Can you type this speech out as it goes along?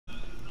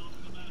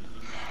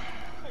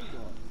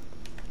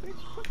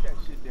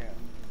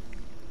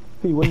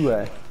P, where you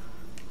at?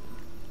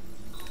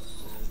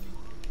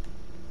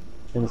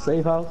 In the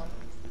safe house?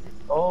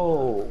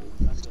 Oh.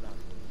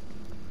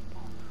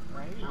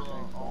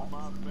 On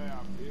my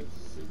map, it's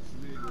 6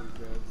 niggas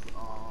that's,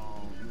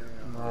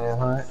 man.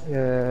 Man,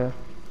 yeah.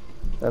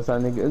 That's how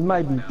nigga. It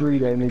might be 3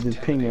 that niggas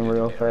pinging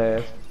real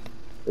fast.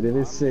 But if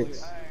it's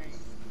 6. I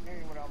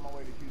ain't went on my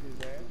way to shoot his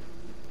ass.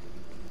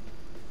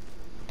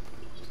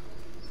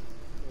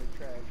 That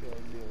trash ass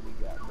deal we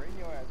got. Bring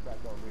your ass back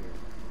over here.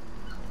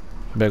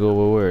 Back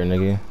over where,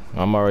 nigga?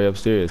 I'm already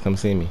upstairs. Come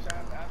see me.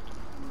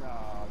 No,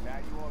 now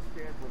you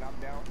upstairs when I'm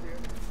downstairs?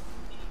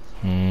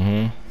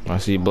 I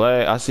see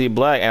Black. I see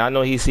Black, and I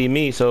know he see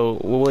me. So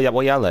where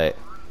y'all at?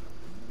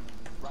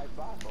 Right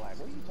by Black.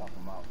 What are you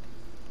talking about?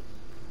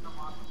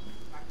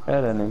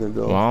 Where that nigga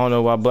go? Well, I don't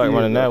know why Black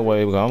running that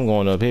way, but I'm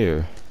going up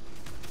here.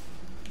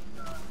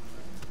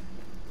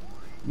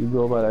 You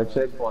go by that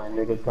checkpoint,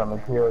 niggas come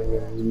and kill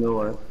you, you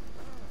know it.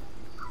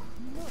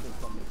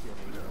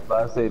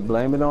 But I say,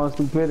 blame it on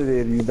stupidity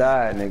if you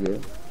die,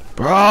 nigga.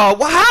 Bro, how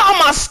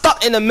am I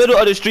stuck in the middle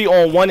of the street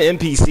on one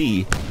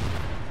NPC?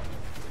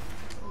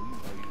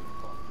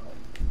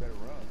 Better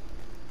run.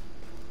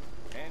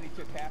 And he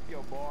took half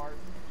your bars.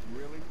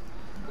 Really? You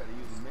better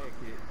use a med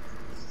kit.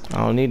 I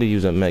don't need to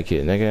use a med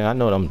kit, nigga. I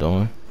know what I'm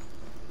doing.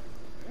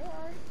 Yeah,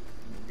 alright.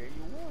 I gave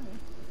you a warning.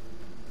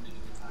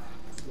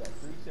 You got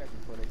 3 seconds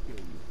before they kill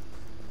you.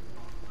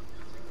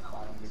 If I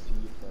don't get to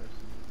you first.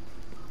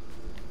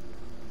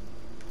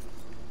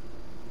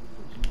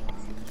 But you want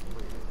to use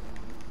prayer.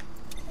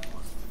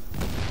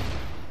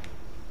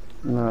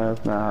 No,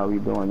 that's not how we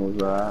doing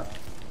this, right?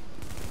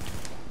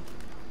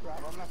 Rob,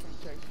 I'm not gonna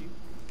chase you.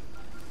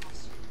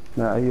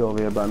 Nah, he over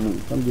here by me.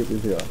 Come get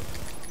this here.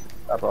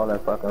 Stop all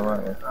that fucking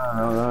running.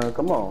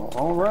 Come on,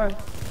 all right.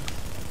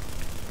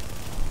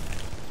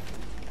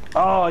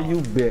 Oh,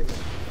 you bitch.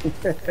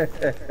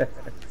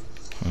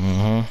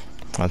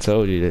 I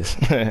told you this.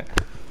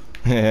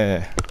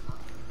 Yeah.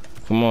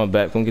 Come on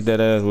back. Come get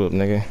that ass whooped,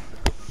 nigga.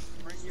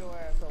 Bring your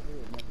ass over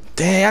here, nigga.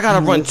 Dang, I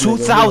gotta run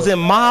 2,000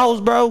 miles,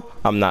 bro.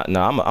 I'm not.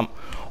 No, I'm.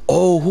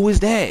 Oh, who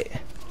is that?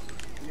 Yeah,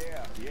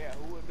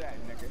 who was that,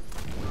 nigga?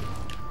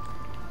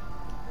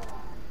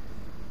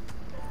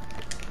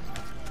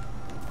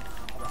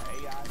 I got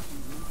AI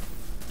TV.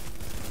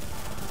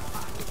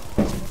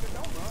 Nigga,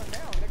 don't run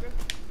now, nigga.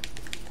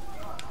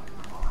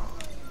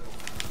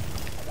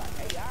 I got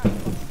AI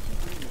fucking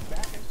shooting me in the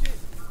back and shit.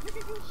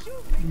 Nigga, you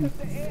shoot me because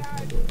the AI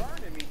is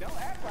burning me. Don't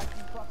act like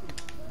you fucking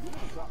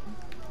doing something.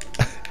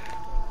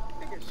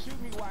 Nigga, shoot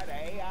me while the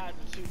AI is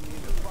shooting me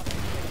in the fucking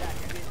back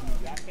and hit me.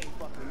 I can't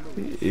fucking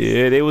move.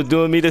 Yeah, they were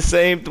doing me the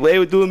same. They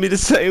were doing me the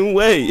same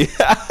way.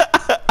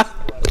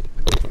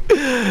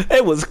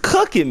 It was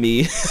cooking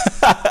me.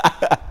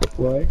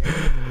 What?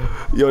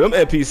 Yo, them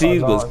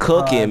NPCs was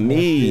cooking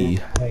me.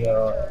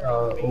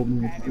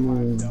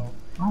 Oatmeal.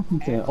 I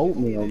keep saying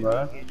oatmeal,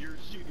 bro.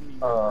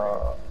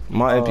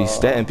 My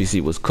NPC, that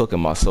NPC was cooking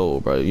my soul,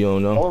 bro. You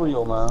don't know?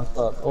 Oreo, man.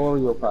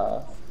 Oreo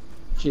pie.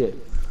 Shit.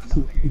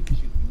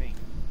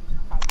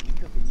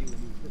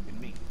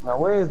 Now,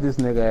 where is this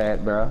nigga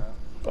at, bro?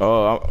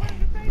 Oh,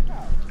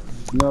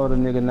 No, the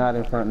nigga not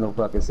in front of no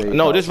fucking safe.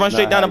 no, just run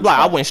straight down the block.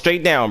 I went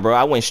straight down, bro.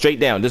 I went straight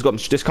down. Just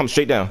come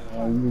straight down.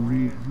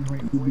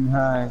 You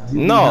behind.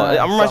 No,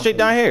 I'm running straight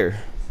down here.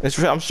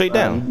 I'm straight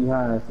down. You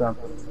behind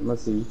something.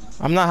 Let's see.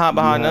 I'm not hot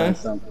behind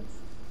nothing.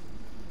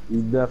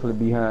 You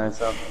definitely behind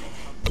something.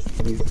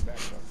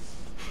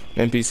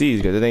 NPCs,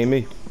 because it ain't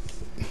me.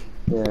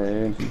 Yeah,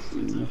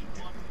 NPCs.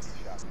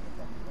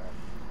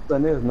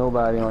 But there's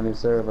nobody on this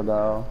server,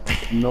 dog.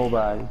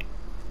 Nobody.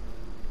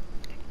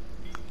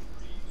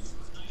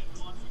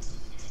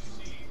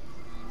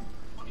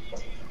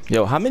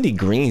 Yo, how many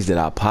greens did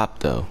I pop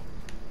though?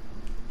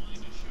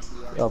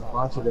 A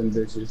bunch of them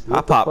bitches.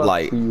 I popped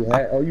like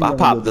I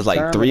popped just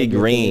like 3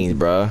 greens,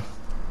 bruh.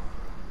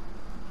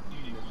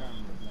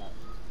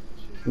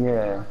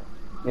 Yeah,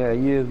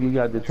 you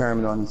got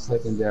determined on the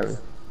secondary. There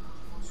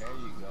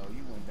you go.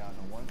 You went down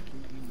to 1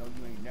 street. You know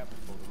you ain't never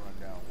supposed to run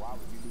down. Why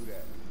would you do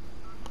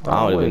that? I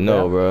don't even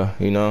know, bruh.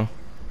 You know.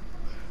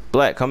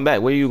 Black, come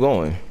back. Where you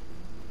going?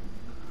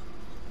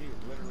 He is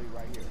literally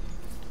right here.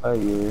 Oh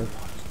yeah.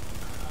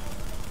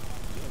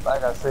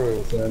 Like I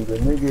said, son, the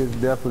nigga is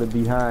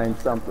definitely behind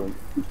something.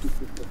 Here,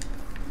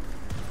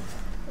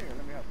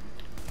 let me help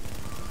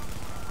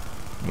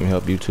you. Let me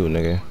help you too,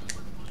 nigga.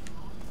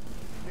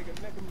 Nigga,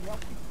 let me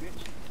help you,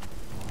 bitch.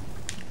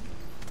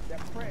 That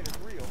Fred is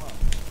real,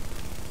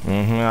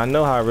 huh? I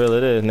know how real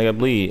it is, nigga.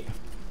 Bleed.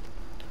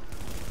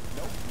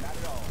 Nope, not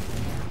at all.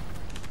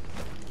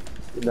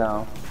 Sit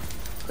down.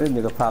 This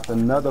nigga popped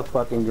another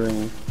fucking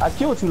green. I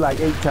killed you like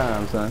 8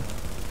 times, son.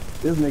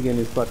 This nigga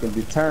is fucking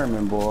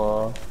determined,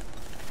 boy.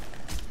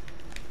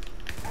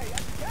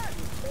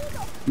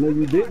 No,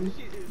 you didn't.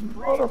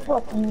 What the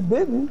fuck you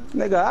didn't?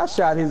 Nigga, I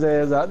shot his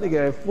ass out.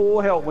 Nigga had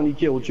full health when he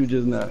killed you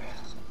just now.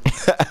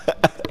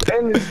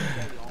 And this,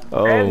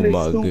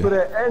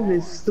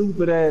 this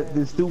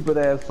stupid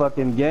ass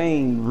fucking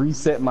game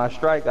reset my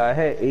strike. I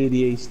had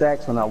 88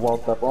 stacks when I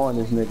walked up on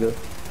this nigga.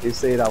 It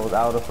said I was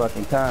out of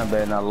fucking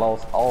combat and I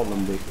lost all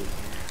them bitches.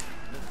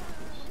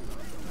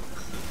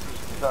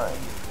 Son,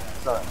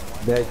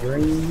 that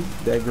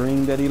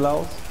green that he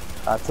lost,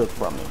 I took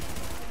from him.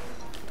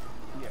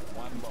 He has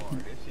 1 bar.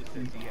 This shit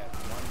says he has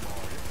 1 bar.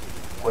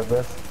 Well,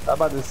 that's, I'm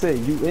about to say,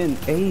 you in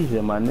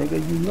Asia, my nigga.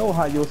 You know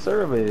how your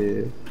server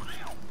is.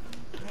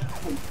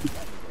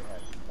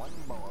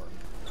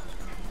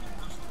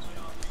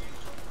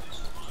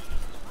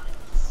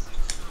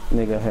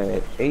 Nigga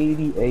had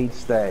 88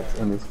 stacks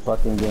in this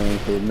fucking game.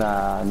 Said,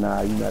 nah,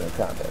 you not in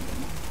combat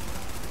anymore.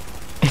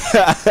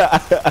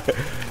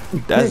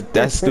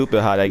 That's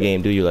stupid how that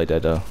game do you like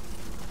that though.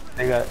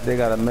 They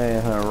got a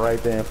manhunt right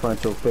there in front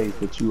of your face,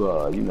 but you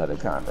not in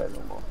combat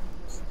no more.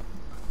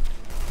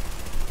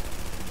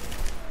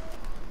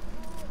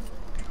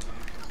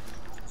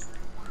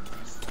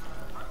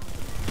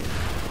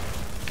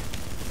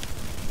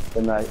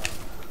 Good night.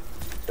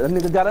 That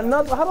nigga got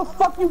another. How the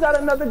fuck you got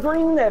another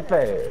green that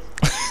fast?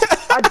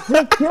 I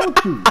just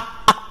killed you.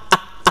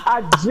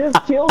 I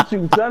just killed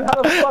you, son.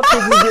 How the fuck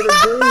did you get a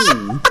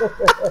green?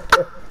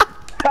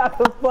 How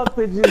the fuck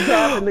did you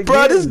drop in the game?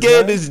 Bro, this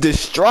game son? is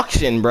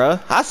destruction, bro.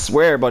 I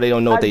swear, bro, they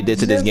don't know what they did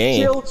to this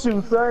game. I just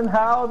killed you, son.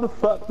 How the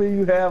fuck do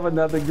you have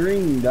another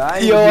green?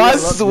 Yo, I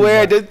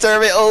swear,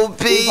 determined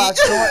OP.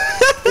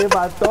 If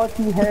I thought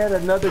you had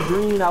another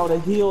green, I would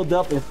have healed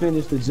up and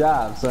finished the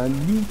job, son.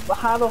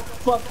 How the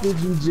fuck did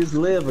you just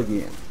live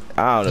again?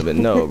 I don't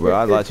even know, bro.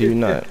 I thought you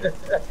not.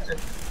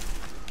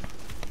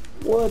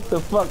 What the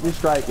fuck? This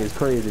strike is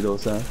crazy though,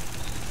 son.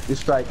 This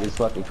strike is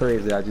fucking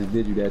crazy. I just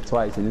did you that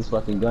twice, and this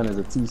fucking gun is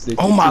a 260.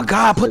 Oh my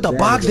god, put the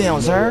box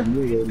down, sir.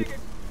 Yo, this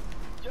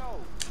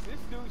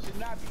dude should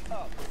not be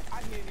up.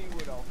 I hit him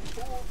with a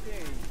full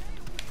game.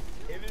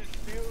 If it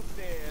still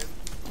says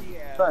he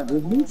has. Son,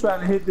 if you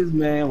trying to hit this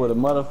man with a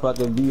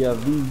motherfucking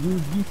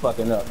BFV, you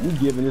fucking up. You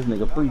giving this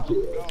nigga free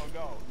kill.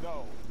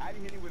 No. I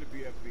didn't hit him with a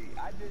BFV.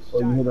 I just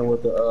shot you hit him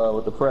with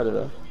the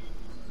Predator.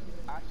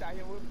 I shot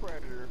him with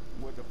Predator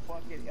with a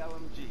fucking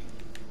LMG.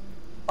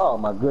 Oh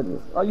my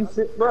goodness. Are you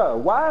sick, bro?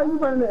 Why are you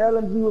running the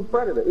LMG with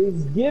Predator?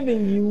 It's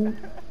giving you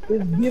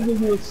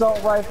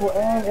assault rifle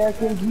and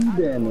SMG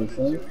damage,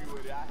 son.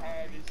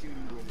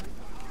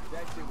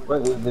 Where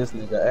is this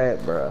nigga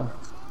at, bro?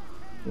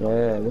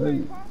 Yeah,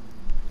 wait.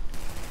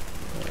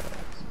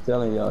 I'm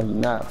telling y'all, he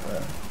not, bro.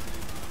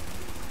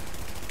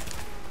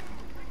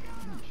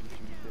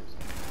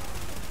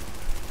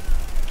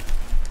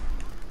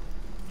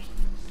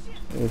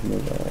 This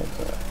nigga at,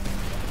 bro.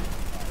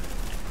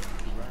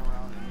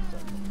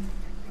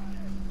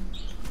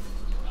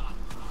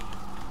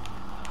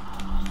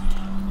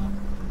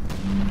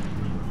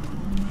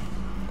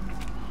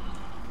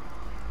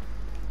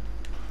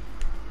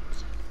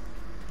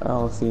 I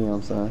don't see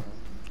him, son.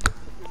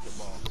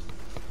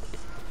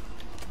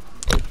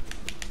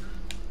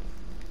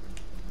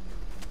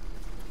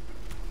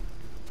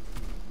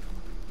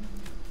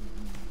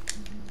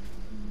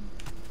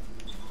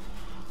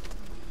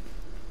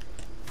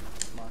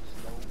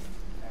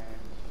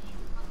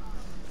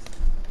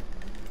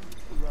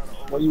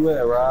 Where you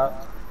at,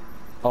 Rob?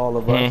 All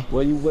of us.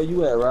 Where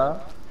you at,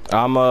 Rob?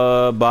 I'm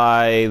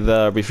by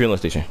the refueling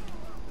station.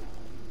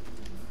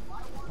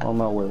 On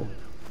my way.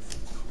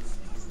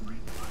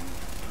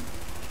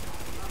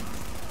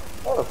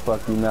 What the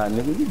fuck you not,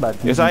 nigga? You about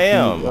to Yes, I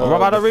am. I'm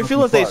about the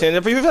refueling station.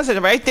 The refueling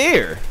station right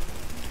there.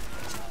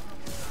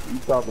 You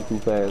talking too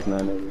fast now,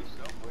 nigga.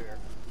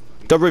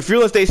 The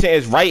refueling station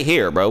is right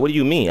here, bro. What do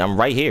you mean? I'm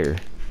right here.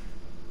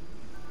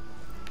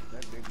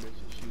 That big bitch is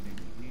shooting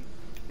me.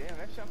 Damn,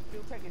 that shot's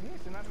still taking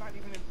hits and I'm not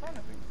even in front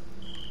of him.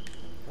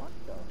 What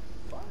the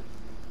fuck?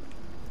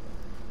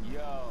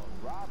 Yo,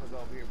 Rob is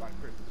over here by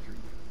Christmas tree.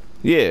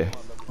 Yeah.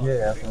 Yeah,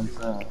 that's what I'm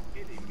saying.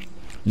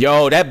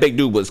 Yo, that big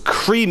dude was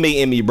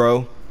cremating me,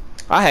 bro.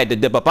 I had to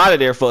dip up out of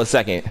there for a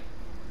second.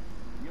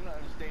 You don't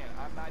understand.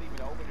 I'm not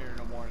even over there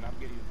no more and I'm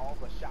getting all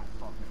the shots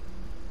from him.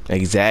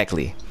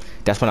 Exactly.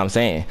 That's what I'm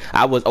saying.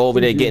 I was over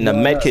there getting a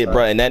med kit,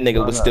 bro, and that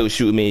nigga was still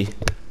shooting me.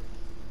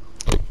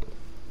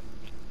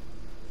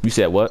 You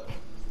said what?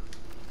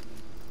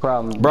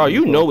 Bro,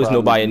 you know there's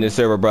nobody in this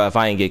server, bro, if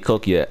I ain't get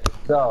cooked yet.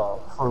 Dog,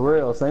 for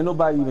real. So ain't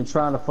nobody even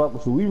trying to fuck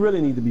with you. We really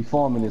need to be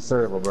forming this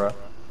server, bro.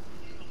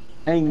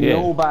 Ain't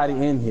nobody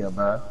in here,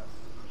 bro.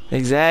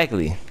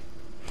 Exactly.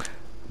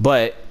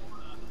 But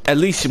at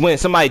least when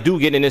somebody do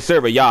get in this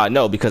server, y'all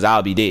know because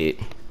I'll be dead.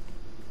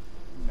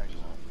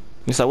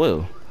 Yes, I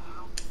will.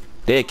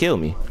 They'll kill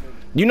me.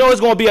 You know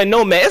it's gonna be a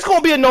nomad. It's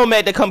gonna be a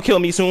nomad to come kill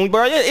me soon,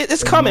 bro.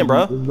 It's coming,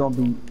 bro.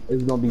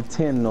 It's gonna be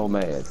 10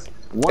 nomads.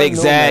 One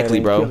exactly,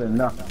 nomad ain't bro. Killing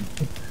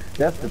nothing.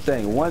 That's the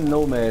thing. One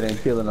nomad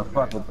ain't killing a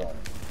fucking thing.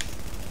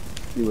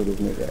 See what this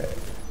nigga has.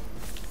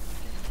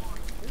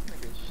 This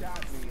nigga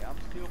shot me. I'm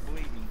still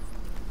bleeding.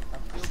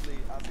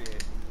 I'm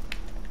dead.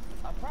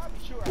 I'm probably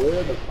sure.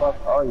 Where the fuck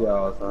are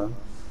y'all, son?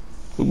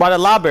 We by the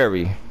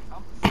library.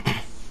 I'm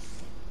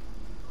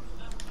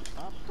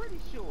pretty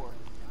sure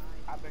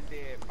I've been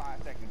dead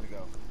 5 seconds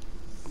ago.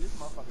 This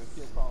motherfucker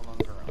still crawling on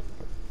the ground.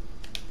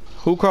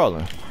 Who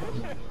crawling?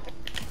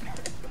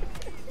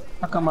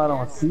 How come I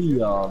don't see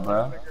y'all,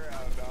 bro? On the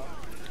ground, dog.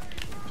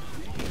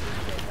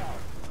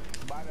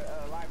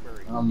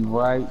 I'm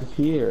right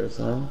here,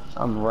 son.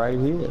 I'm right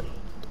here.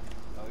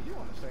 Oh, you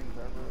on the same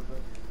server as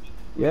us?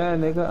 Yeah,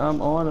 nigga,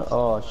 I'm on it.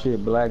 Oh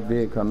shit, Black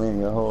did come in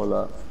here. Hold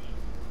up.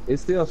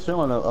 It's still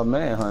showing a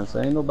manhunt, so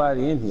ain't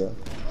nobody in here.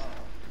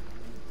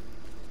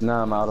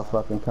 Now I'm out of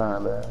fucking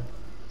combat. He is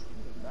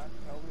not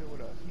over here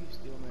with us. He's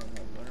still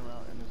running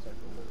around in the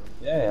circle with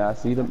us. Yeah, I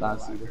see them. I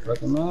see the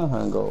fucking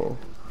manhunt go.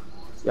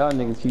 Y'all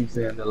niggas keep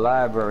saying the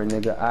library,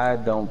 nigga. I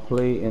don't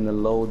play in the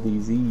low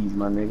DZs,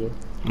 my nigga.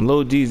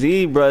 Low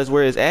DZ, bro, is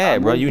where it's at,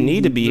 bro. You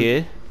need to be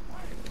here.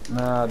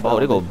 Nah, Oh,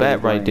 they go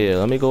back right there.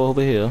 Let me go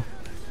over here.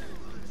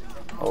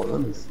 Oh,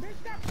 let me see.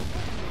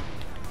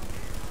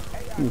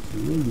 Let me see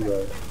where you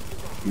at.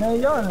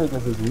 Man, y'all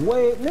niggas is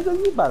way, nigga.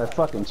 You about a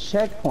fucking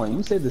checkpoint.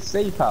 You said the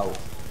safe house.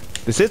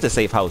 This is the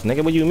safe house,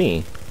 nigga. What do you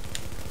mean?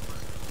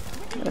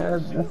 Yeah,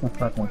 that's a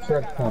fucking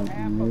checkpoint,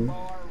 man.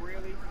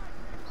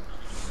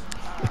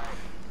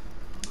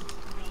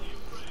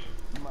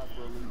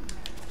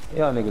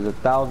 Y'all niggas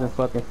 1,000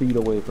 fucking feet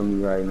away from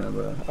me right now,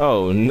 bro.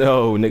 Oh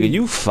no, nigga,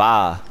 you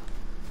far.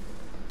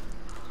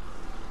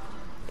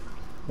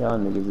 Y'all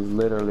niggas is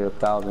literally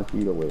 1,000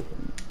 feet away from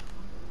me.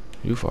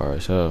 You far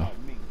as hell.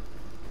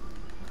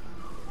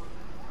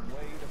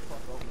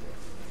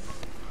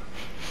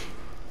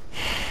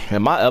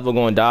 Am I ever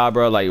gonna die,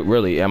 bro? Like,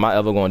 really, am I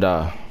ever gonna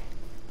die?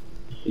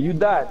 You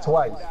died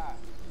twice.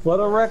 For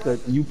the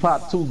record, you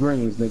popped 2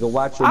 greens, nigga.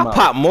 Watch your mouth. I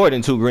popped more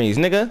than 2 greens,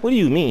 nigga. What do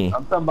you mean?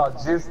 I'm talking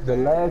about just the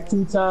last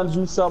 2 times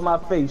you saw my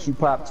face, you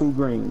popped 2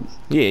 greens.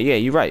 Yeah,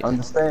 you're right.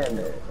 Understand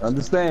that.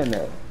 Understand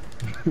that.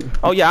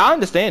 Oh yeah, I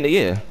understand it,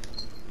 yeah.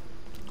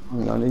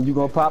 And then you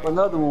gonna pop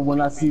another one when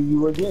I see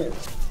you again.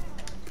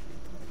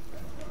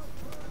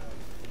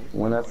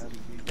 Let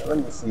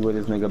me see where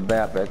this nigga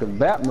Bap at, cause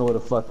Bap know where the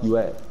fuck you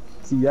at.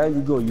 See, there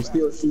you go. You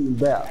still shooting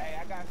Bap.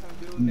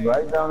 You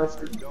right down the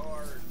street.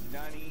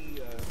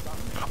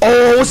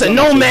 Oh, it's a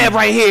nomad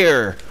right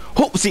here.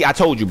 See, I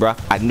told you, bro.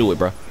 I knew it,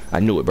 bro. I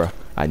knew it, bro.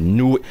 I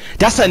knew it.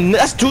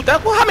 That's two.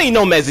 How many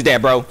nomads is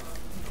that, bro?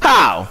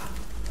 How?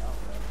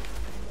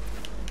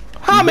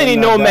 How many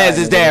nomads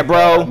is that,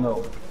 bro?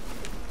 No.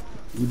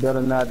 You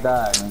better not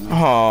die, man.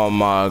 Oh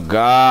my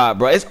god,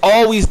 bro. It's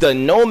always the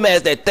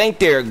nomads that think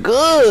they're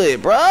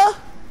good, bro.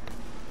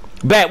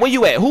 Bat, where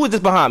you at? Who is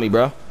this behind me,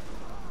 bro?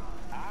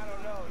 I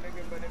don't know,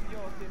 nigga, but if you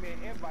don't send me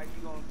an invite,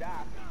 you gonna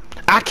die.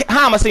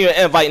 How am I sending you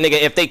an invite,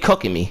 nigga, if they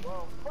cooking me?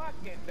 Well, fuck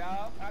it,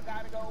 dog. I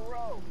gotta go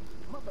rogue.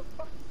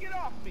 Motherfucker, get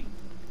off me.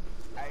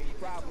 Hey, you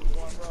probably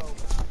one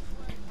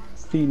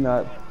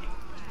rogue.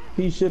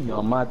 He should be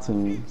on my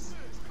team.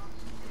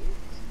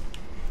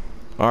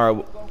 All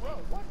right. Go rogue.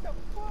 What the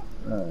fuck?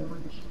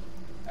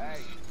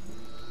 Hey.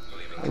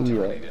 Where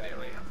you at? They don't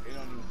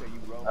even say you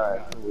rogue.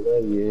 Alright, cool.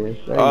 There he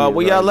is.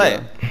 Where y'all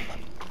at?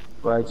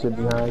 Right here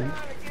behind you.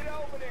 Get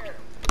over there.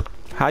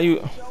 How you?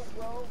 So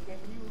rogue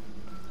and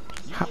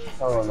you.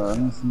 Hold on, let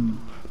me see.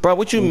 Bro,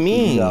 what you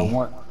mean?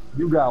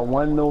 You got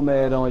one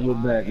nomad on your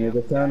back,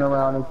 nigga. Turn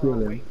around and kill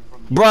him.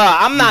 Bruh,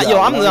 I'm not,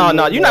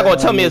 no, you're not gonna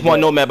tell me there's one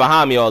nomad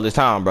behind me all this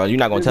time, bro. You're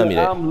not gonna tell me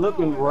that. I'm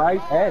looking right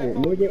at it,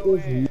 nigga.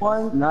 It's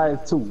one, nah,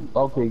 it's 2.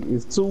 Okay,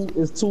 it's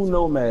two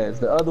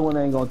nomads. The other one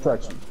ain't gonna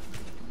touch you.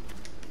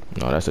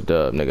 No, that's a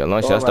dub, nigga.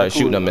 Unless I start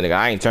shooting them, nigga,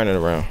 I ain't turning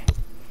around.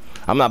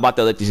 I'm not about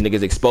to let these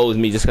niggas expose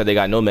me just cause they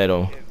got nomad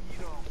on.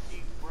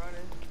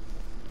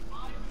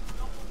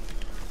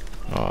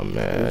 Oh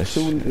man, it's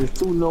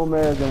two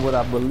nomads and what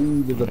I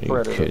believe is a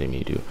predator. You kidding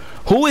me, dude?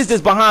 Who is this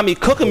behind me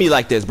cooking me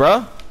like this,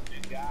 bro?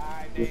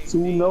 It's 2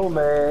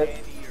 nomads.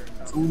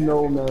 2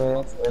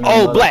 nomads.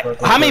 Oh, Black.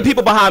 How many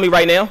people behind me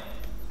right now?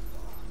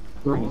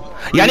 3.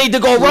 Y'all need to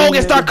go rogue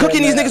and start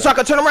cooking these niggas so I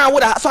can turn around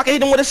with so I can hit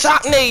them with a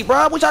shock nade,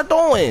 bro. What y'all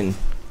doing?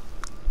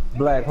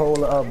 Black,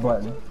 hold the up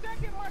button.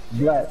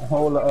 Black,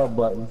 hold the up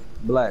button.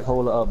 Black,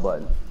 hold the up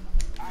button.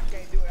 I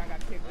can't do it. I got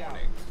kicked out.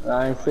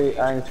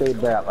 I ain't say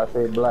Bap. I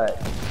say Black.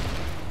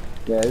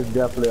 Yeah, it's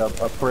definitely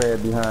a prayer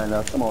behind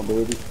us. Come on,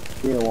 baby.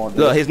 He don't want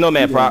Look, his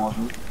nomad prop.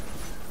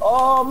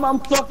 Oh, I'm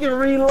fucking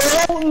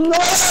reloading.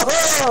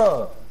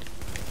 No!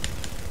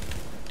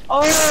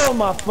 Oh,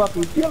 my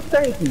fucking kill.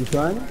 Thank you,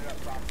 son.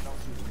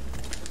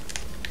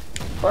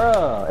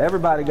 Bruh,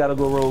 everybody gotta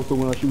go rogue so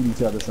we don't shoot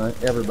each other, son.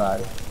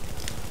 Everybody.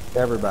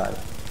 Everybody.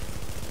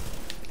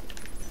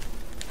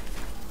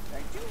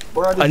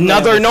 Bruh,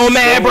 Another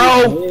nomad,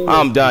 bro.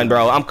 I'm done,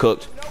 bro. I'm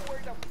cooked.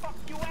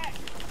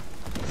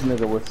 This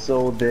nigga was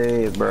so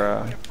dead,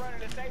 bruh.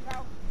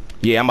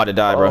 Yeah, I'm about to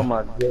die, bro. Oh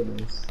my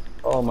goodness.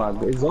 Oh my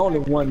god. It's only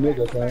one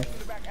nigga, son.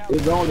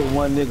 It's only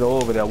one nigga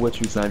over there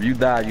with you, son. If you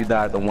die, you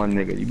died to one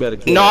nigga. You better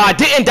kill No, him. I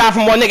didn't die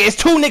from one nigga. It's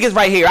 2 niggas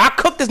right here. I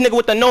cooked this nigga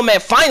with the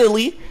nomad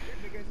finally.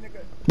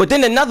 But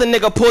then another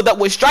nigga pulled up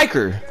with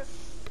Striker.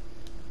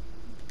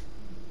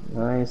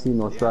 I ain't seen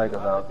no strikers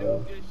out there.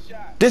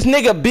 This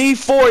nigga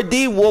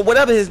B4D, well,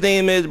 whatever his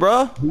name is,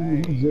 bro.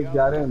 He just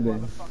got in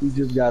then. He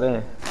just got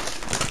in.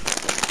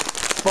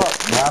 Fuck,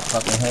 I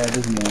fucking had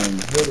this man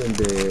hidden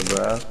dead,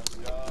 bro.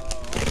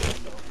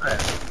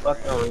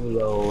 Fucking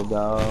reload,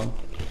 dog.